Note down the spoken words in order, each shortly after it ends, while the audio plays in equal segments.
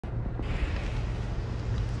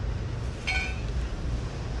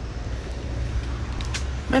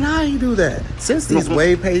Man, how you do that? Since these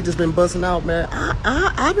wave pages been busting out, man,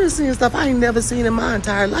 I've been seeing stuff I ain't never seen in my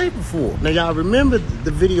entire life before. Now, y'all remember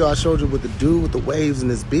the video I showed you with the dude with the waves and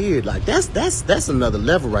his beard? Like, that's another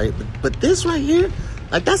level, right? But this right here,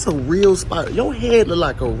 like, that's a real spot. Your head look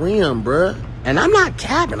like a rim, bruh. And I'm not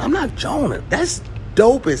capping. I'm not joning. That's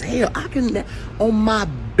dope as hell. I can, on my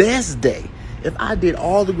best day, if I did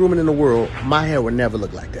all the grooming in the world, my hair would never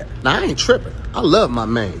look like that. Now, I ain't tripping. I love my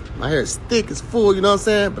mane. My hair is thick, it's full, you know what I'm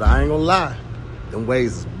saying? But I ain't gonna lie. Them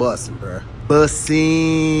waves is busting, bruh.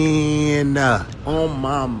 Bussin'. On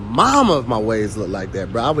my mama, if my waves look like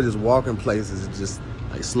that, bro. I would just walk in places and just,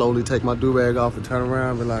 like, slowly take my do-rag off and turn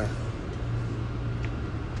around and be like,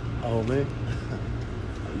 oh, man.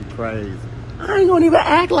 You crazy. I ain't gonna even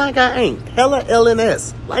act like I ain't. Hella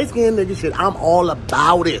LNS. Light-skinned nigga shit, I'm all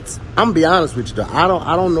about it. I'm gonna be honest with you though. I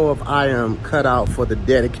don't know if I am cut out for the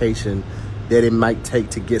dedication that it might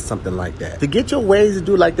take to get something like that. To get your waves to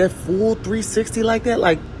do like that full 360 like that,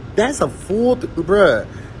 like that's a full, bruh.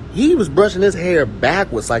 He was brushing his hair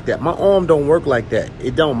backwards like that. My arm don't work like that.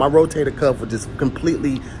 It don't. My rotator cuff would just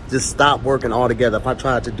completely just stop working altogether. If I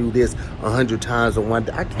tried to do this 100 times in one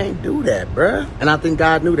day, I can't do that, bruh. And I think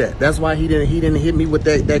God knew that. That's why he didn't hit me with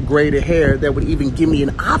that braided hair that would even give me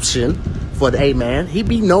an option for the A-man. He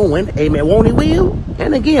be knowing, A-man, won't he will?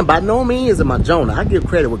 And again, by no means am I Jonah. I give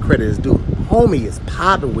credit where credit is due. Homie is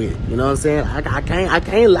popping with it. You know what I'm saying? I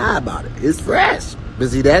can't lie about it. It's fresh. But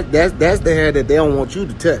see, that's the hair that they don't want you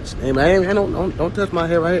to touch. Hey, man, don't touch my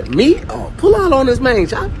hair right here. Me? Oh, pull out on this mane,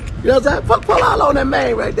 chop. You know what I'm saying? Pull out on that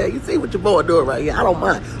mane right there. You see what your boy doing right here. I don't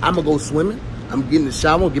mind. I'm going to go swimming. I'm getting in the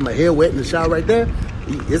shower. I'm going to get my hair wet in the shower right there.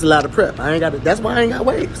 It's a lot of prep. That's why I ain't got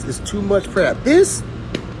waves. It's too much prep. This,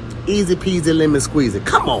 easy peasy lemon squeezy.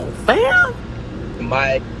 Come on, fam.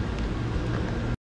 My